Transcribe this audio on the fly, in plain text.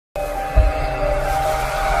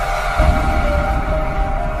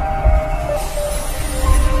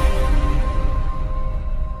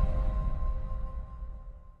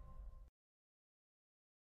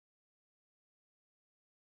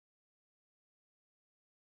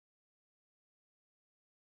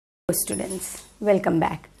Students, welcome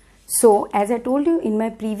back. So as I told you in my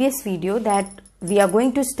previous video that we are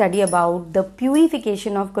going to study about the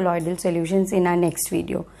purification of colloidal solutions in our next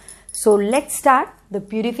video. So let's start the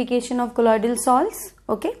purification of colloidal salts.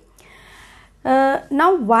 Okay.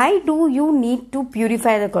 Now why do you need to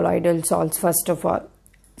purify the colloidal salts? First of all,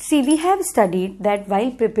 see, we have studied that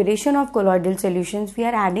while preparation of colloidal solutions we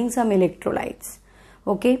are adding some electrolytes.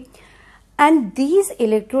 Okay. And these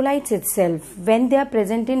electrolytes itself, when they are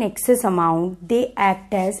present in excess amount, they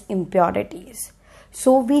act as impurities.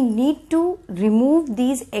 So we need to remove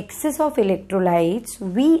these excess of electrolytes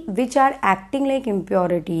which are acting like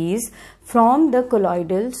impurities from the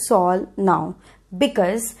colloidal salt now,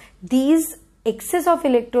 because these excess of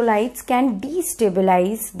electrolytes can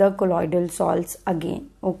destabilize the colloidal salts again.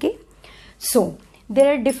 Okay. So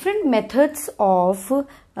there are different methods of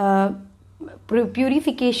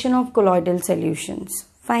purification of colloidal solutions.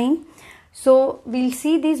 Fine. So we'll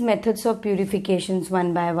see these methods of purifications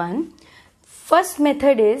one by one. First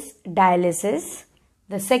method is dialysis.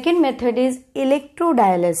 The second method is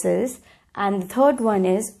electrodialysis, and the third one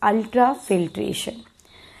is ultrafiltration.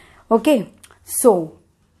 Okay. So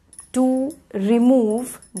to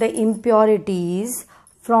remove the impurities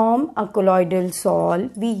from a colloidal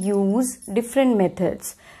salt, we use different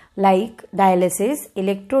methods like dialysis,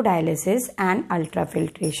 electrodialysis and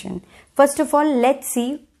ultrafiltration. First of all, let's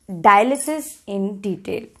see dialysis in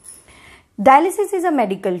detail. Dialysis is a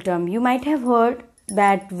medical term. You might have heard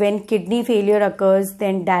that when kidney failure occurs,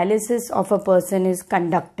 then dialysis of a person is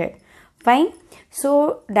conducted. Fine.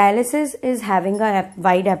 So dialysis is having a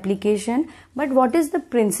wide application, but what is the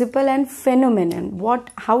principle and phenomenon?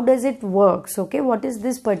 How does it work? Okay, what is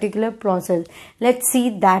this particular process? Let's see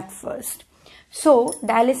that first. So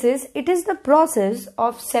dialysis, it is the process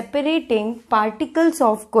of separating particles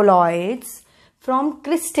of colloids from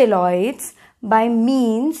crystalloids by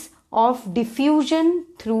means of diffusion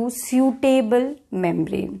through suitable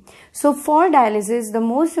membrane. So for dialysis, the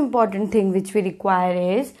most important thing which we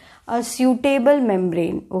require is a suitable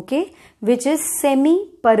membrane, okay, which is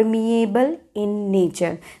semi-permeable in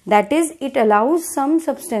nature. That is, it allows some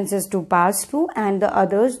substances to pass through and the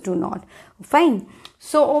others do not. Fine.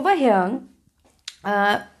 So over here,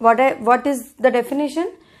 what is the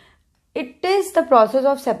definition? It is the process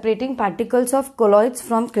of separating particles of colloids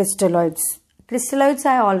from crystalloids. Crystalloids,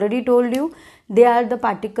 I already told you, they are the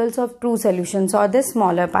particles of true solutions or the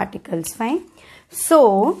smaller particles. Fine.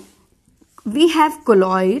 So we have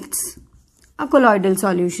colloids, a colloidal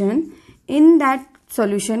solution. In that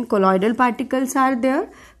solution, colloidal particles are there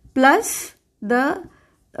plus the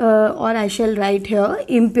or I shall write here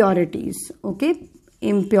impurities. Okay,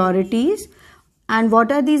 impurities. And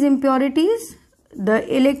what are these impurities? The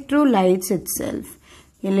electrolytes itself.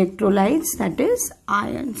 Electrolytes, that is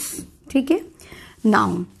ions. Okay.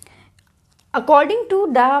 Now, according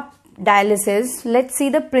to the dialysis, let's see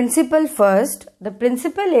the principle first. The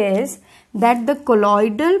principle is that the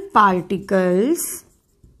colloidal particles,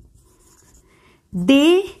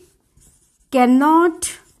 they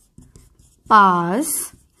cannot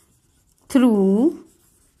pass through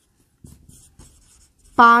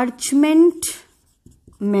parchment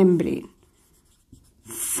membrane.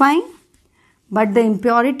 Fine. But the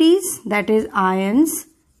impurities, that is ions,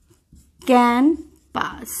 can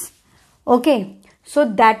pass. Okay. So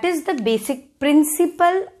that is the basic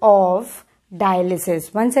principle of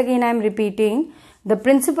dialysis. Once again I am repeating, the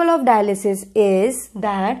principle of dialysis is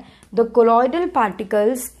that the colloidal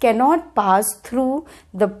particles cannot pass through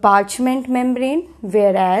the parchment membrane,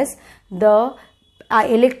 whereas the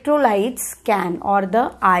electrolytes can, or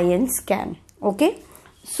the ions can. Okay.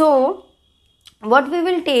 So what we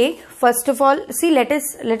will take, first of all, see, let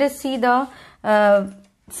us see the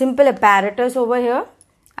simple apparatus over here.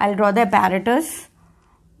 I'll draw the apparatus.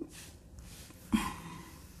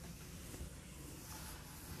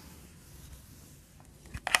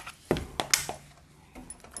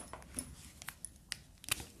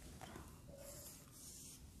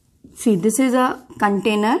 See, this is a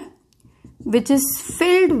container which is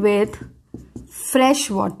filled with fresh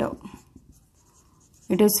water.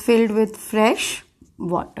 It is filled with fresh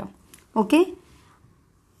water. Okay.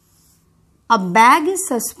 A bag is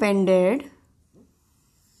suspended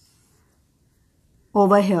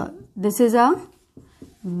over here. This is a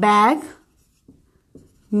bag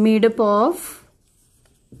made up of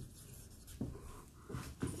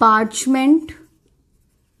parchment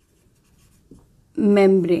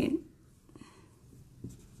membrane.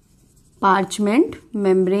 Parchment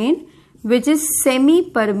membrane, which is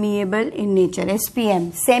semi-permeable in nature.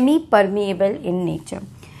 SPM, semi-permeable in nature.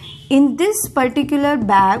 In this particular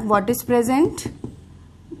bag, what is present?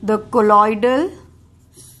 The colloidal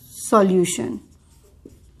solution.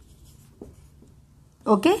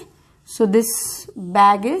 Okay, so this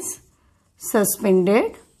bag is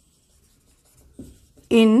suspended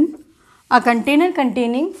in a container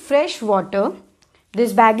containing fresh water.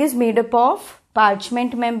 This bag is made up of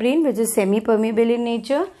parchment membrane, which is semi-permeable in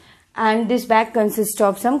nature, and this bag consists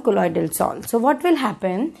of some colloidal salt. So what will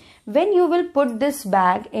happen when you will put this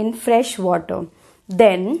bag in fresh water?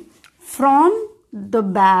 Then from the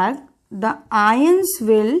bag the ions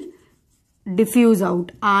will diffuse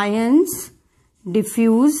out. Ions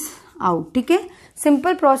diffuse out. ठीक है,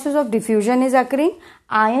 simple process of diffusion is occurring.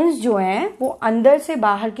 Ions जो हैं वो अंदर से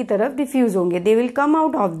बाहर की तरफ डिफ्यूज होंगे. They will come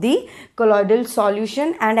out of the colloidal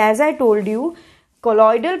solution. And as I told you,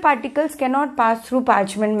 colloidal particles can not pass through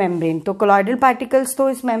parchment membrane. तो कोलॉइडल पार्टिकल्स तो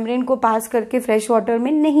इस मेम्ब्रेन को पास करके फ्रेश वाटर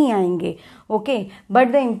में नहीं आएंगे. Okay,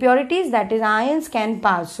 but the impurities that is ions can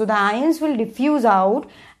pass. So the ions will diffuse out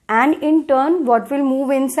and in turn what will move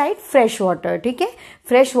inside? fresh water. ठीक है,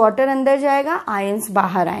 fresh water अंदर जाएगा, ions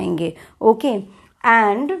बाहर आएंगे. Okay,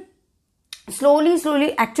 and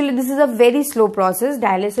slowly actually this is a very slow process.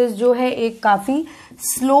 dialysis जो है एक काफी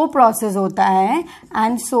slow process होता है.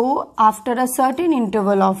 and so after a certain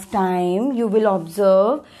interval of time you will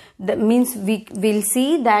observe, that means we will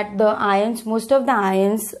see that the ions, most of the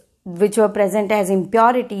ions which were present as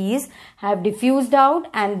impurities have diffused out,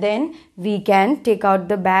 and then we can take out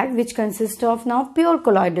the bag which consists of now pure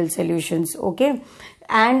colloidal solutions. Okay,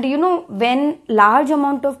 and you know, when large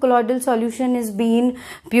amount of colloidal solution is being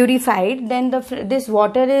purified, then this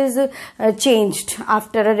water is changed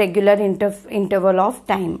after a regular interval of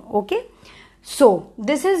time. Okay, so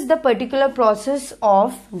this is the particular process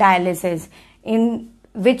of dialysis, in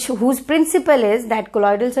whose principle is that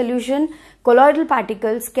colloidal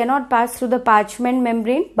particles cannot pass through the parchment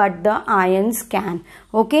membrane, but the ions can.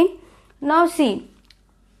 Okay, now see,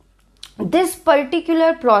 this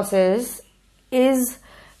particular process is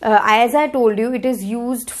as I told you, it is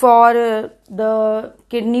used for the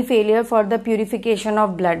kidney failure, for the purification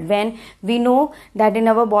of blood. When we know that in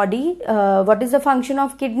our body, what is the function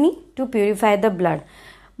of kidney? To purify the blood.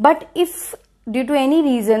 But if due to any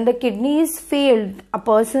reason the kidney is failed, a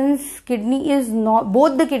person's kidney is not,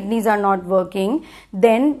 both the kidneys are not working,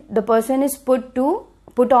 then the person is put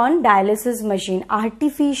on dialysis machine.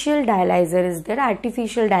 Artificial dialyzer is there,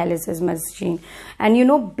 artificial dialysis machine. And you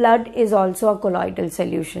know, blood is also a colloidal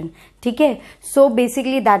solution. ठीक है, so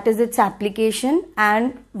basically that is its application.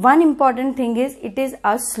 And one important thing is, it is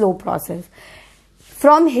a slow process.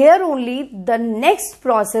 From here only the next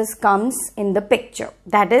process comes in the picture,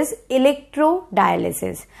 that is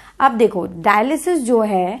electrodialysis. अब देखो, dialysis जो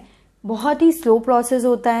है बहुत ही slow process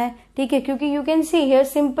होता है. ठीक है, क्योंकि you can see here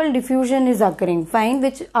simple diffusion is occurring, fine,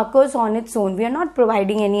 which occurs on its own. We are not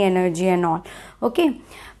providing any energy and all. Okay,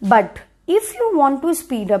 but if you want to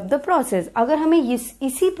speed up the process, अगर हमें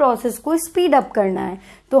इसी process को speed up करना है,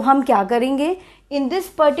 तो हम क्या करेंगे? In this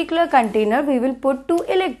particular container we will put 2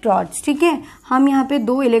 electrodes. ठीक है, हम यहाँ पे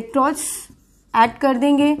 2 electrodes add कर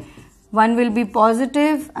देंगे. One will be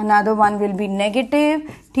positive, another one will be negative.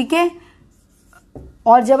 ठीक है,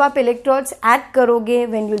 और जब आप electrodes add करोगे,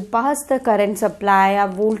 when you pass the current supply,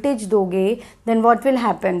 आप voltage दोगे, then what will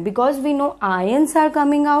happen? Because we know ions are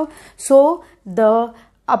coming out, so the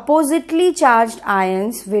oppositely charged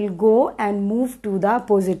ions will go and move to the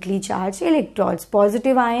oppositely charged electrodes.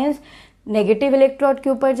 Positive ions negative electrode के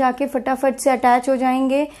ऊपर जाके फटाफट से attach हो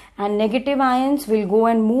जाएंगे, and negative ions will go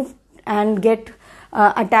and move and get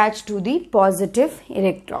attach to the positive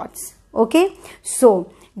electrodes. Okay,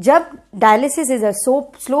 सो जब dialysis is a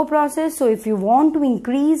slow process, so if you want to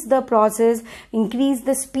increase the process, increase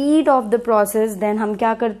the speed of the process, then हम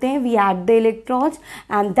क्या करते हैं? We add the electrons,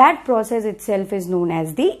 and that process itself is known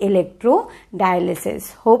as the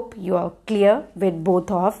electrodialysis. Hope you are clear with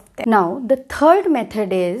both of them. Now the third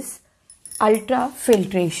method is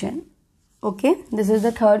ultrafiltration. Okay, this is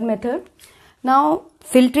the third method. Now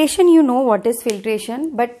filtration, you know what is filtration,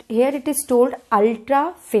 but here it is told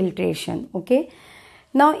ultrafiltration. Okay,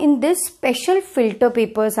 now in this special filter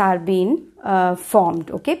papers are being formed,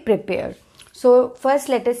 okay, prepared. So first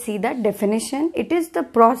let us see the definition. It is the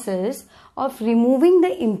process of removing the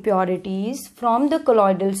impurities from the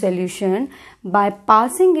colloidal solution by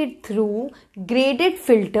passing it through graded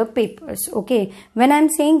filter papers. Okay, when I am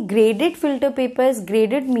saying graded filter papers,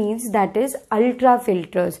 graded means that is ultra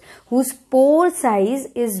filters whose pore size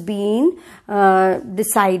is being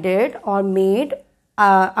decided or made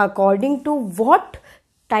according to what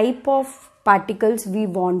type of particles we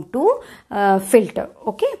want to filter.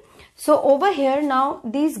 Okay, so over here now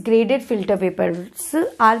these graded filter papers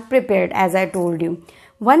are prepared, as I told you.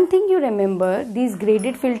 One thing you remember, these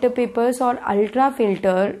graded filter papers or ultra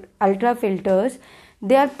filters,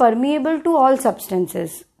 they are permeable to all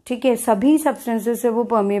substances. ठीक है, सभी substances से वो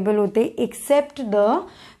permeable होते हैं except the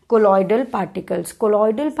colloidal particles.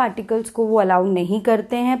 colloidal particles को वो allow नहीं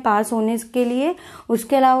करते हैं पास होने के लिए,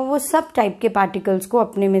 उसके अलावा वो सब टाइप के पार्टिकल्स को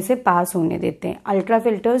अपने में से पास होने देते हैं, अल्ट्रा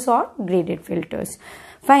फिल्टर्स और ग्रेडेड फिल्टर्स.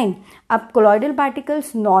 फाइन. अब colloidal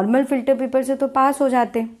particles normal filter paper से तो पास हो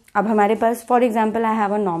जाते हैं. अब हमारे पास for example I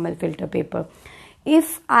have a normal filter paper.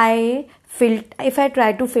 If I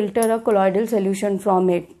try to filter a colloidal solution from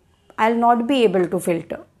it, I will not be able to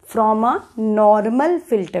filter from a normal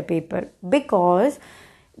filter paper because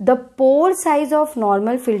the pore size of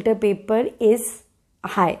normal filter paper is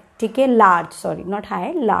high. ठीक है, large, sorry, not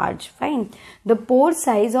high, large. Fine. The pore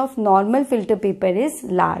size of normal filter paper is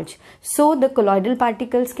large, so the colloidal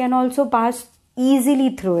particles can also pass easily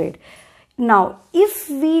through it. Now if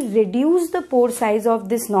we reduce the pore size of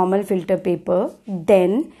this normal filter paper,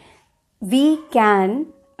 then we can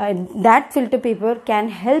that filter paper can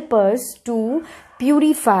help us to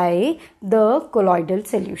purify the colloidal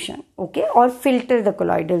solution, okay, or filter the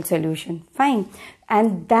colloidal solution. Fine.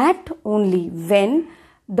 And that only when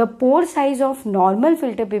the pore size of normal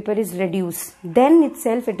filter paper is reduced, then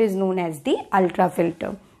itself it is known as the ultra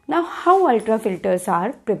filter. Now how ultra filters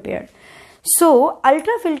are prepared? So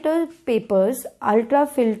ultra filter papers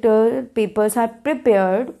are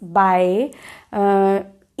prepared by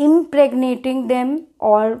impregnating them,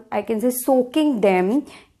 or I can say soaking them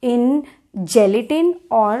in gelatin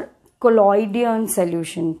or colloidal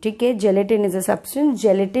solution. ठीक है, gelatin is a substance.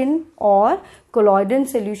 gelatin और colloidal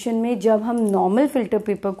solution में जब हम normal filter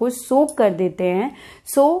paper को soak कर देते हैं,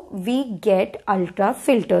 so we get ultra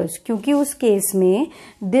filters, क्योंकि उस केस में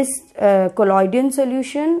this colloidal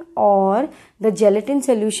solution or the gelatin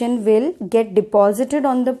solution will get deposited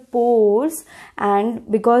on the pores, and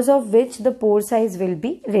because of which the pore size will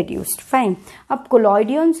be reduced. Fine. अब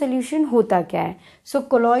colloidal solution होता क्या है? So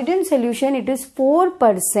colloidal solution, it is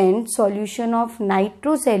 4% solution of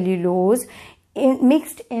nitrocellulose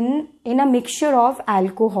mixed in a mixture of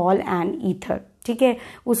alcohol and ether. ठीक है,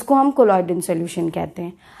 उसको हम colloidal solution कहते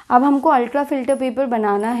हैं. अब हमको अल्ट्रा फिल्टर पेपर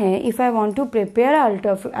बनाना है. If I want to prepare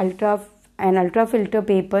an ultra filter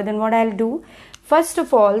paper, then what I'll do? First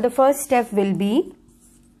of all, the first step will be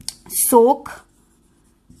soak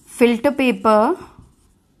filter paper.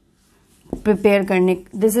 Prepare करने,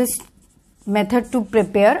 this is method to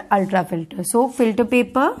prepare ultra filter. So filter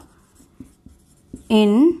paper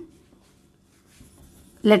in,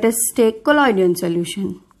 let us take colloidal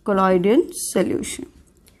solution.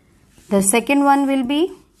 The second one will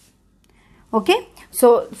be, okay,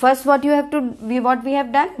 so first what we have done,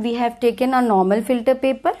 we have taken a normal filter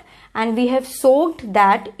paper and we have soaked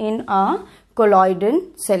that in a colloidal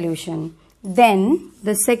solution. Then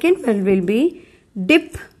the second one will be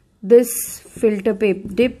dip the filter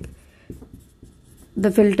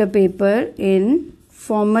paper in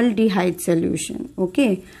formaldehyde solution.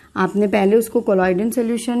 Okay, आपने पहले उसको colloidal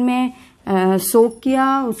solution में soak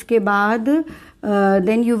किया, उसके बाद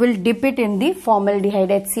then you will dip it in the formaldehyde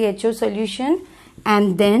HCHO solution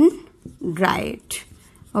and then dry it.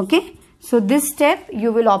 Okay, so this step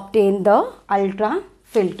you will obtain the ultra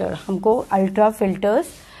filter. हमको ultra filters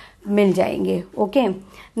मिल जाएंगे. Okay,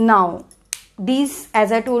 now these,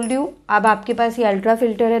 as I told you, अब आपके पास ये ultra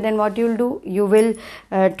filter है, then what you will do, you will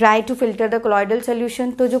try to filter the colloidal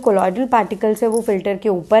solution. तो जो colloidal particles है वो filter के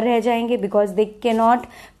ऊपर रह जाएंगे because they cannot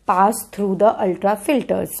pass through the ultra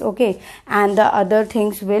filters. Okay, and the other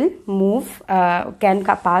things will move, can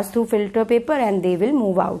pass through filter paper and they will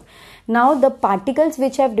move out. Now the particles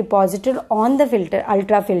which have deposited on the filter,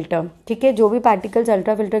 ultra filter, ठीक है, जो भी particles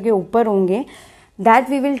ultra filter के ऊपर होंगे, that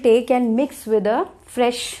we will take and mix with a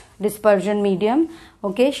fresh dispersion medium.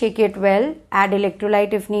 Okay, shake it well, add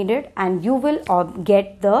electrolyte if needed, and you will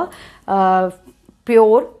get the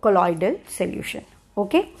pure colloidal solution.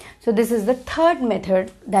 Okay, so this is the third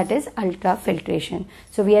method, that is ultra filtration.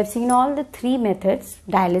 So we have seen all the three methods: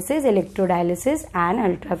 dialysis, electrodialysis and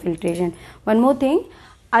ultra filtration. One more thing,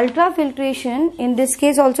 ultra filtration, in this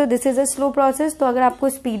case also this is a slow process. तो अगर आपको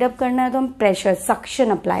speed up करना है तो हम pressure,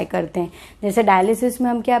 suction apply करते हैं. जैसे dialysis में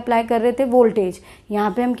हम क्या apply कर रहे थे, voltage,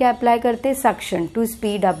 यहाँ पे हम क्या apply करते हैं, suction, to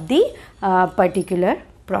speed up the particular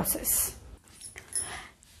process.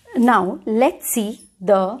 Now let's see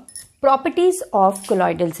the properties of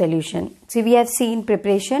colloidal solution. See, we have seen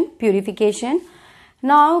preparation, purification.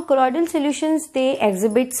 Now colloidal solutions, they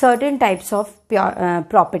exhibit certain types of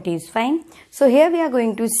properties. Fine. So here we are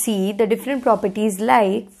going to see the different properties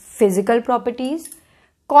like physical properties,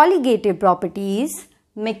 colligative properties,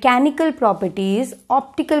 mechanical properties,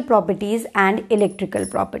 optical properties and electrical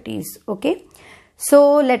properties. Okay,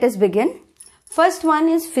 so let us begin. First one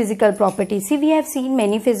is physical properties. See, we have seen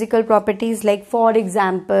many physical properties, like for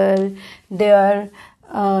example their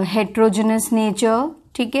heterogeneous nature.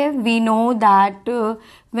 Okay, we know that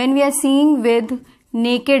when we are seeing with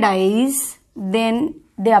naked eyes, then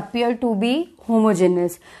they appear to be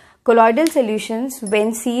homogeneous. Colloidal solutions,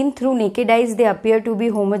 when seen through naked eyes, they appear to be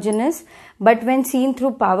homogeneous, but when seen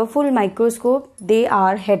through powerful microscope, they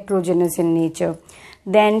are heterogeneous in nature.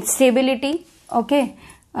 Then stability. Okay,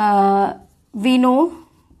 we know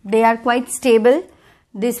they are quite stable.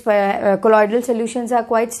 These colloidal solutions are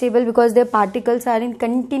quite stable because their particles are in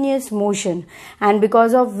continuous motion, and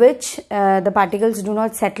because of which the particles do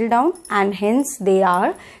not settle down, and hence they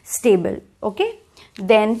are stable. Okay,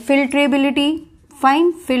 then filtrability.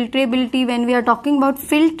 Fine, filtrability. When we are talking about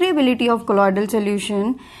filtrability of colloidal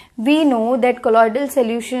solution, we know that colloidal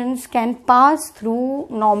solutions can pass through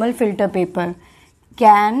normal filter paper.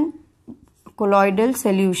 Colloidal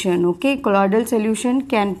solution, okay, colloidal solution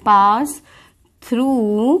can pass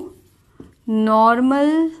through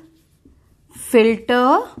normal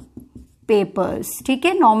filter papers. ठीक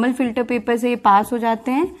है, normal filter paper से ये pass हो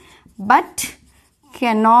जाते हैं, but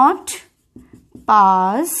cannot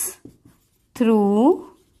pass through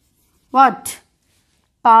what?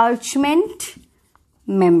 Parchment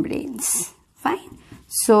membranes. Fine.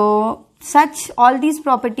 So all these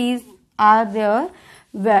properties are there.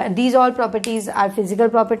 These all properties are physical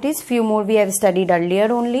properties. Few more we have studied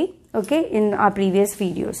earlier only, okay, in our previous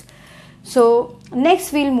videos. So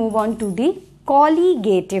next we'll move on to the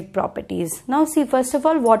colligative properties. Now see, first of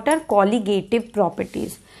all, what are colligative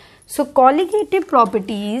properties? So colligative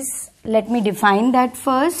properties, let me define that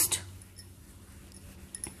first.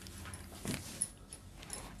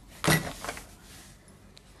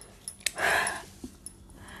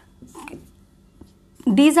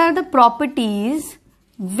 These are the properties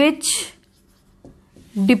which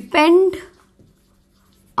depend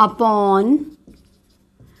upon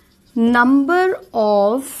number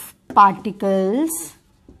of particles,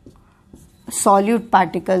 solute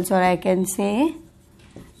particles, or I can say,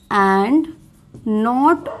 and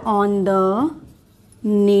not on the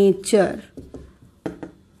nature.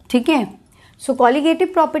 ठीक है, so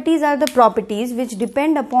colligative properties are the properties which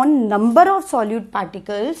depend upon number of solute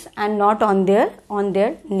particles and not on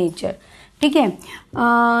their nature. ठीक है,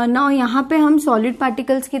 now यहाँ पे हम solid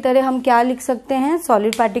particles की तरह हम क्या लिख सकते हैं?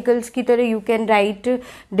 सॉलिड पार्टिकल्स की तरह you can write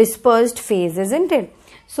dispersed phase, isn't it?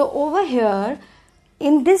 So over here,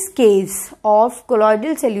 in this case of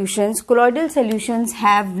colloidal solutions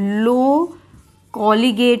have low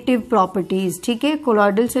colligative properties. ठीक है,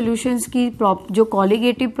 colloidal solutions की जो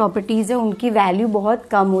colligative properties है उनकी वैल्यू बहुत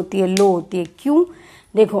कम होती है, लो होती है. क्यों?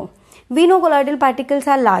 देखो, we know colloidal particles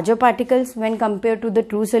are larger particles when compared to the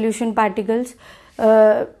true solution particles.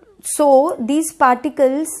 So these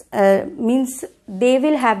particles means they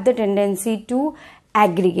will have the tendency to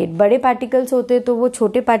aggregate. बड़े particles होते हैं तो वो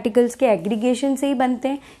छोटे particles के aggregation से ही बनते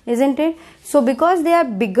हैं, isn't it? So because they are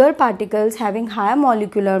bigger particles having higher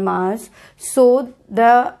molecular mass, so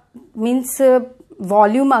the means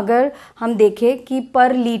volume अगर हम देखें कि per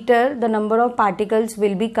liter the number of particles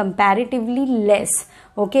will be comparatively less.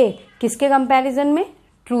 Okay, किसके comparison में?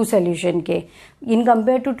 True solution के. In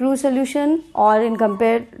compared to true solution, or in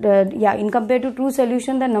compared to true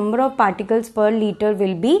solution, the number of particles per liter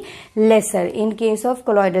will be lesser in case of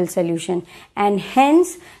colloidal solution, and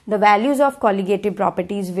hence the values of colligative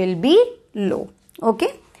properties will be low.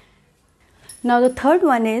 Okay. Now the third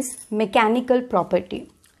one is mechanical property.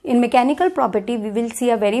 In mechanical property, we will see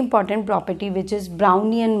a very important property which is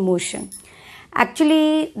Brownian motion.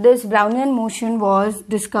 Actually, this Brownian motion was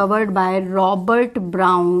discovered by Robert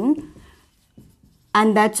Brown,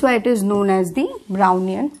 and that's why it is known as the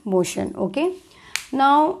Brownian motion. Okay.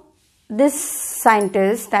 Now, this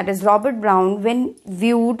scientist, that is Robert Brown, when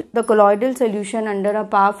viewed the colloidal solution under a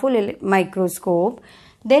powerful microscope,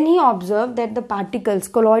 then he observed that the particles,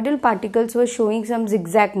 colloidal particles, were showing some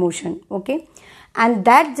zigzag motion. Okay. And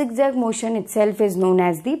that zigzag motion itself is known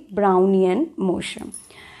as the Brownian motion.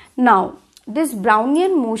 Now, this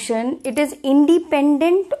Brownian motion, it is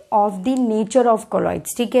independent of the nature of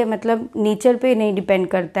colloids. ठीक है, मतलब nature पे नहीं depend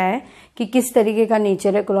करता है कि किस तरीके का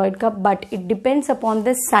nature है colloid का, but it depends upon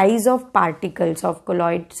the size of particles of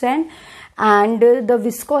colloids and the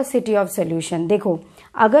viscosity of solution. देखो,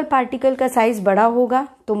 अगर particle का size बड़ा होगा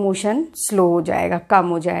तो motion slow हो जाएगा, कम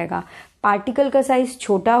हो जाएगा. Particle का size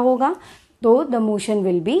छोटा होगा तो the motion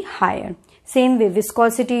will be higher. Same way,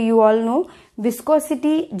 viscosity, you all know,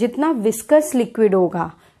 viscosity, जितना viscous liquid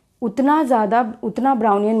होगा उतना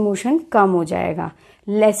ब्राउनियन मोशन कम हो जाएगा.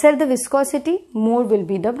 Lesser the viscosity, more will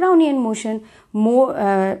be the Brownian motion.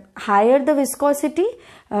 Higher the viscosity,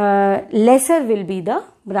 lesser will be the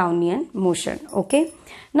Brownian motion. Okay.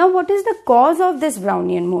 Now, what is the cause of this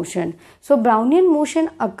Brownian motion? So, Brownian motion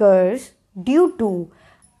occurs due to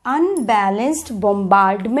unbalanced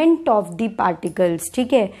bombardment of the particles.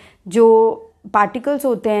 ठीक है, जो particles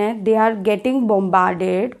होते हैं, they are getting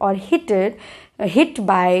bombarded or hit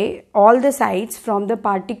by all the sides from the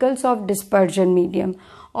particles of dispersion medium.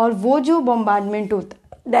 और वो जो bombardment होता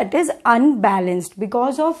है, that is unbalanced,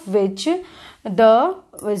 because of which the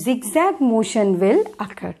zigzag motion will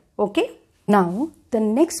occur. Okay. Now the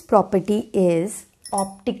next property is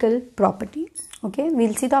optical property. Okay,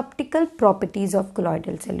 we'll see the optical properties of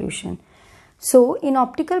colloidal solution. So in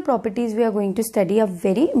optical properties, we are going to study a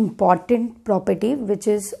very important property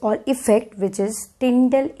or effect, which is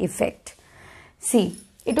Tyndall effect. See,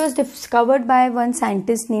 it was discovered by one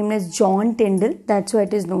scientist named as John Tyndall. That's why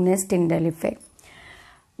it is known as Tyndall effect.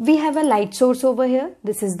 We have a light source over here.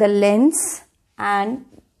 This is the lens, and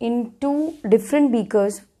in two different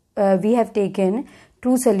beakers, we have taken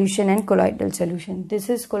true solution and colloidal solution. This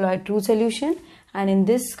is true solution, and in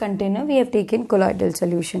this container we have taken colloidal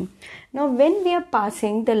solution. Now when we are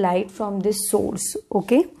passing the light from this source,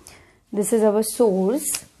 okay, this is our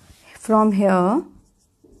source. From here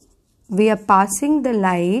we are passing the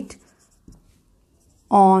light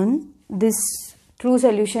on this true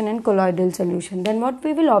solution and colloidal solution. Then what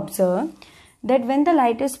we will observe, that when the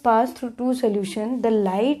light is passed through true solution, the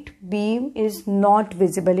light beam is not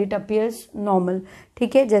visible. It appears normal.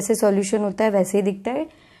 ठीक है, जैसे solution होता है वैसे ही दिखता है.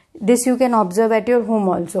 This you can observe at your home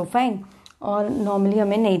also, fine. और normally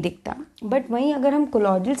हमें नहीं दिखता. But वहीं अगर हम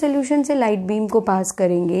colloidal solution से light beam को pass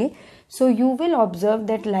करेंगे, so you will observe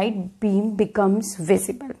that light beam becomes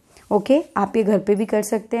visible. Okay, आप ये घर पे भी कर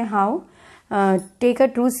सकते हैं. How?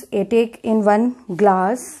 Take in one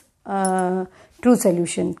glass true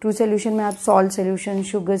solution में आप salt solution,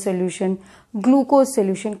 sugar solution, glucose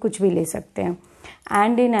solution कुछ भी ले सकते हैं.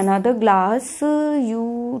 And in another glass,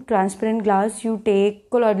 transparent glass, you take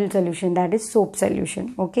colloidal solution, that is soap solution.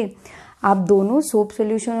 Okay, आप दोनों सोप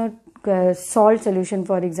सोल्यूशन और सॉल्ट सोल्यूशन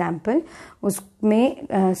फॉर एग्जांपल, उसमें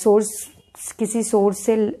किसी सोर्स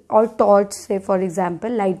से और टॉर्च से फॉर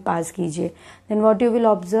एग्जांपल लाइट पास कीजिए. Then what you will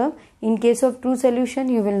observe, in case of true solution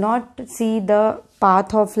you will not see the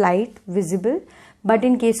path of light visible, but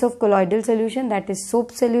in case of colloidal solution, that is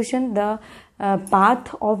soap solution, the path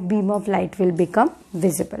of beam of light will become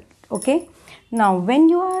visible. Okay, now when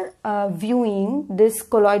you are viewing this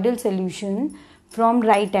colloidal solution from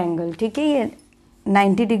right angle, ठीक है, ये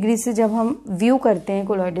 90 degree से जब हम view करते हैं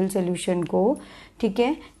colloidal solution को, ठीक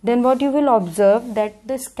है, then what you will observe that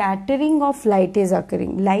the scattering of light is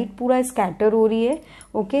occurring. Light पूरा स्कैटर हो रही है.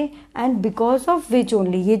 Okay, and because of which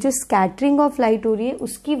only, ये जो स्कैटरिंग ऑफ लाइट हो रही है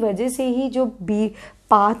उसकी वजह से ही जो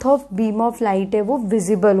path of beam of light है वो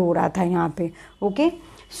विजिबल हो रहा था यहाँ पे. Okay,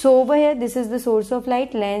 so over here this is the source of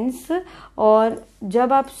light, lens. और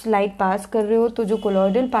जब आप लाइट पास कर रहे हो तो जो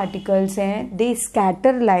कोलॉइडल पार्टिकल्स हैं दे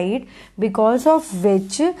scatter light, because of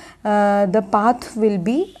which the path will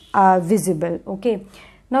be visible. Okay,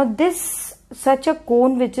 now this such a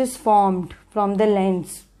cone which is formed from the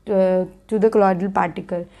lens to the colloidal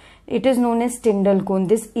particle, it is known as Tyndall cone.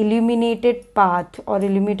 This illuminated path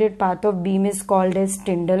of beam is called as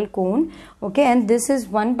Tyndall cone. Okay, and this is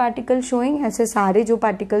one particle showing. ऐसे सारे जो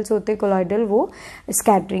particles होते हैं colloidal वो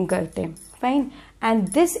scattering करते हैं. Fine,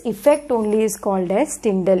 and this effect only is called as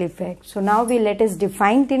Tyndall effect. So now let us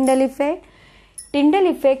define Tyndall effect. Tyndall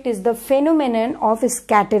effect is the phenomenon of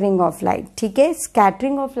scattering of light. ठीक है,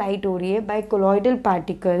 scattering of light हो रही है by colloidal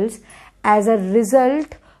particles, as a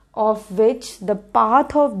result of which the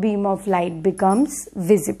path of beam of light becomes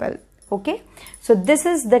visible. Okay, so this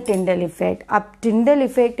is the Tyndall effect. अब Tyndall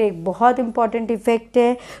effect एक बहुत important effect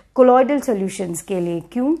है colloidal solutions के लिए.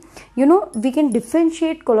 क्यों? You know, we can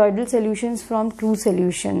differentiate colloidal solutions from true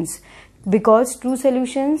solutions, because true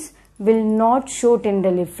solutions will not show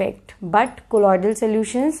Tyndall effect, but colloidal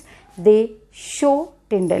solutions, they show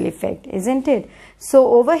Tyndall effect, isn't it? So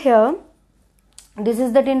over here, this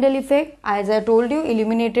is the Tyndall effect. As I told you,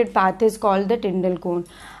 illuminated path is called the Tyndall cone.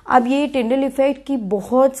 अब ये Tyndall effect की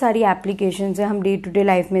बहुत सारी applications है, हम day to day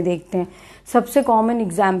life में देखते हैं. सबसे कॉमन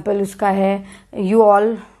एग्जाम्पल उसका है, you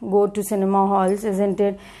all go to cinema halls, isn't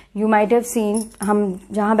it? You might have seen, हम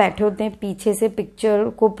जहाँ बैठे होते हैं पीछे से पिक्चर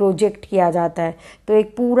को प्रोजेक्ट किया जाता है, तो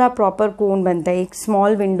एक पूरा प्रॉपर कोन बनता है, एक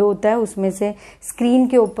स्मॉल विंडो होता है, उसमें से स्क्रीन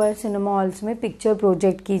के ऊपर सिनेमा हॉल्स में पिक्चर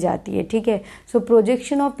प्रोजेक्ट की जाती है. ठीक है, सो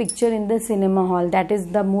projection of picture in the cinema hall, that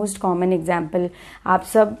is the most common example. आप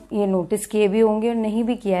सब ये नोटिस किए भी होंगे और नहीं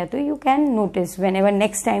भी किया किया है तो you can notice whenever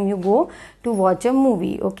next time you go to watch a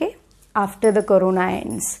movie, okay, after the corona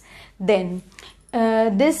ends. Then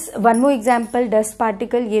this one more example, dust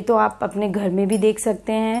particle. ये तो आप अपने घर में भी देख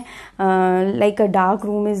सकते हैं. Like a dark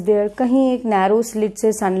room is there, कहीं एक narrow slit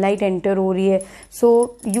से sunlight enter हो रही है, so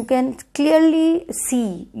you can clearly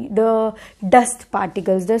see the dust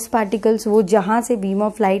particles. Dust particles वो जहाँ से beam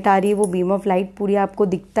of light आ रही है वो beam of light पूरी आपको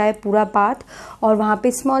दिखता है पूरा path, और वहाँ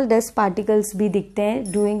पे small dust particles भी दिखते हैं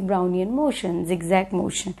doing Brownian motion, zigzag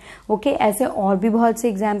motion. Okay, ऐसे और भी बहुत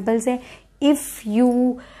से examples हैं. If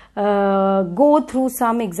you go through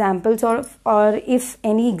some examples, or if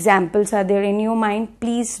any examples are there in your mind,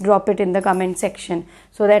 please drop it in the comment section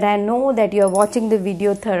so that I know that you are watching the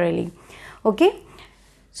video thoroughly. Okay,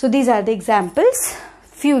 so these are the examples,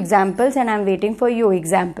 few examples, and I'm waiting for your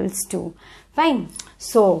examples too. Fine.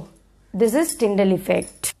 So this is Tyndall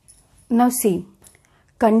effect. Now see,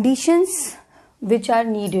 conditions which are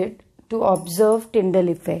needed to observe Tyndall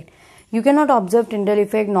effect. You cannot observe Tyndall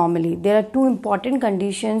effect normally. There are two important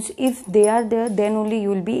conditions. If they are there, then only you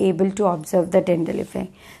will be able to observe the Tyndall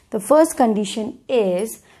effect. The first condition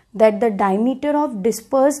is that the diameter of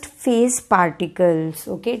dispersed phase particles,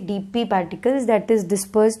 okay, dp particles, that is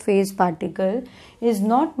dispersed phase particle, is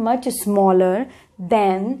not much smaller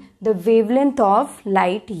than the wavelength of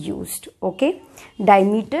light used. Okay,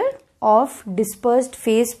 diameter of dispersed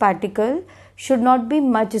phase particle should not be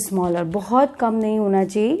much smaller, बहुत कम नहीं होना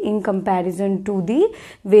चाहिए in comparison to the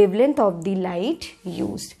wavelength of the light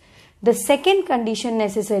used. The second condition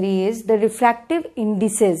necessary is the refractive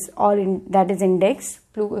indices, or that is index,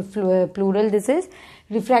 plural this is,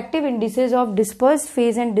 refractive indices of dispersed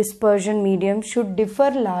phase and dispersion medium should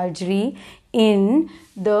differ largely in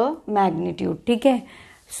the magnitude. ठीक है,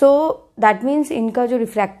 so that means इनका जो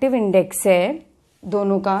refractive index है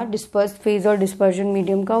दोनों का, dispersed phase और dispersion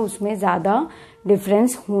medium का, उसमें ज़्यादा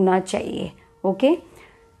डिफरेंस होना चाहिए. ओके,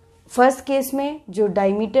 फर्स्ट केस में जो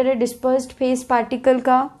डायमीटर है डिस्पर्स्ड फेज पार्टिकल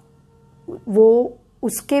का, वो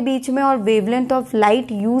उसके बीच में और वेवलेंथ ऑफ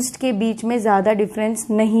लाइट यूज्ड के बीच में ज़्यादा डिफरेंस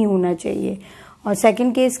नहीं होना चाहिए. और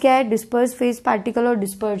सेकंड केस क्या है, डिस्पर्स्ड फेज पार्टिकल और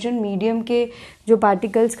डिस्पर्जन मीडियम के जो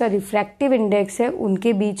पार्टिकल्स का रिफ्रैक्टिव इंडेक्स है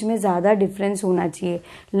उनके बीच में ज़्यादा डिफरेंस होना चाहिए.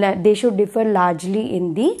 They should differ largely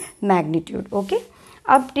in the magnitude. Okay,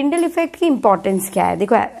 अब टिंडल इफेक्ट की इंपॉर्टेंस क्या है,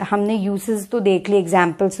 देखो हमने यूसेस तो देख लिए,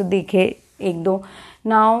 एग्जाम्पल्स तो देखे एक दो.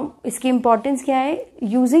 नाउ इसकी इंपॉर्टेंस क्या है.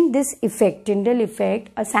 Using this effect, Tyndall effect,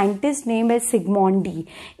 a scientist name as सिग्मोंडी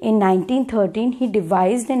in 1913 he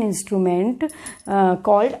devised an instrument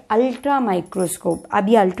called ultra microscope. अब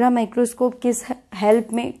ये अल्ट्रा माइक्रोस्कोप किस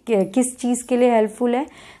हेल्प में, किस चीज़ के लिए हेल्पफुल है,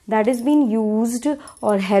 दैट इज बीन यूज्ड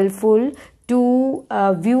और helpful to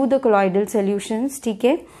view the colloidal solutions. ठीक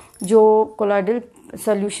है, जो कोलॉइडल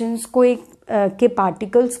सॉल्यूशंस को एक के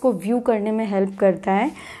पार्टिकल्स को व्यू करने में हेल्प करता है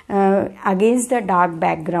अगेंस्ट द डार्क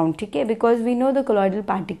बैकग्राउंड. ठीक है, because we know the colloidal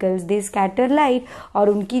particles they scatter light, और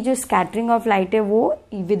उनकी जो स्कैटरिंग ऑफ लाइट है वो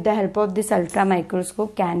with the help of this ultra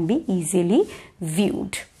microscope can be easily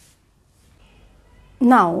viewed.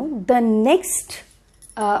 Now the next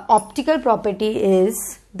optical property is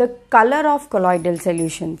the colour of colloidal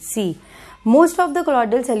solution. C, most of the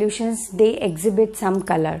colloidal solutions, they exhibit some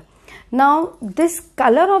color. Now this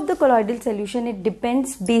color of the colloidal solution, it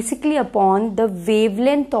depends basically upon the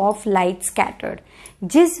wavelength of light scattered.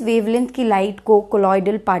 जिस wavelength की light को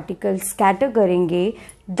colloidal particles scatter करेंगे,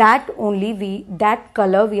 that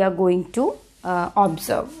color we are going to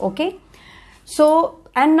observe. Okay, so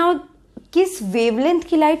and now किस wavelength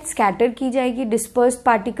की light scatter की जाएगी dispersed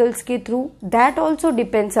particles के through, that also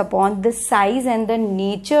depends upon the size and the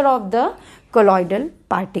nature of the colloidal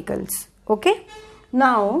particles. Okay,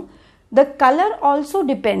 now the colour also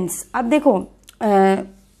depends. अब देखो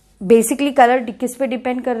basically colour किस पे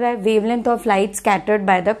depend कर रहा है, wavelength of light scattered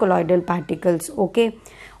by the colloidal particles. Okay,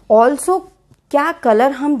 also क्या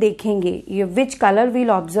colour हम देखेंगे, ये which colour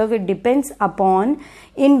we'll observe, it depends upon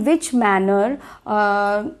in which manner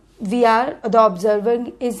the observer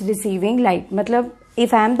is receiving light. मतलब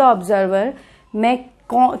if I am the observer, मैं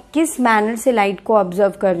किस manner से light को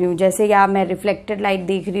observe कर रही हूँ, जैसे या मैं रिफ्लेक्टेड लाइट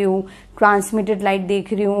देख रही हूँ, ट्रांसमिटेड लाइट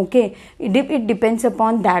देख रही हूँ. Okay, it depends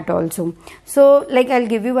upon that also. So like I will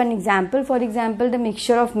give you one example. For example, the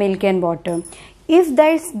mixture of milk and water. If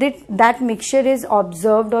that mixture is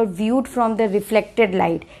observed or viewed from the reflected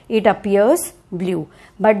light, it appears blue.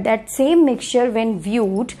 But that same mixture, when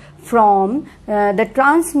viewed from the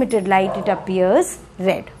transmitted light, it appears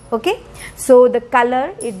red. Okay, so the color,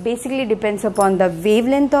 it basically depends upon the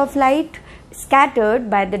wavelength of light scattered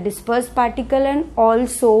by the dispersed particle, and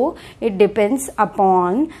also it depends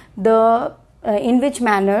upon the in which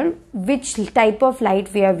manner, which type of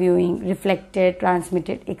light we are viewing, reflected,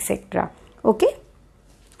 transmitted, etc. Okay.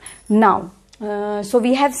 Now, so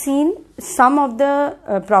we have seen some of the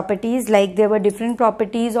properties, like there were different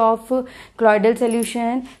properties of colloidal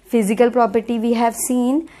solution. Physical property we have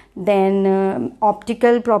seen, then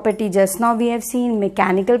optical property just now we have seen,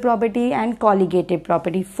 mechanical property and colligative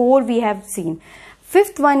property. 4 we have seen.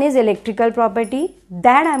 5th one is electrical property,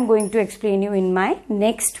 that I am going to explain you in my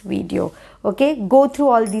next video. Okay, go through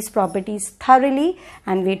all these properties thoroughly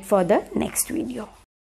and wait for the next video.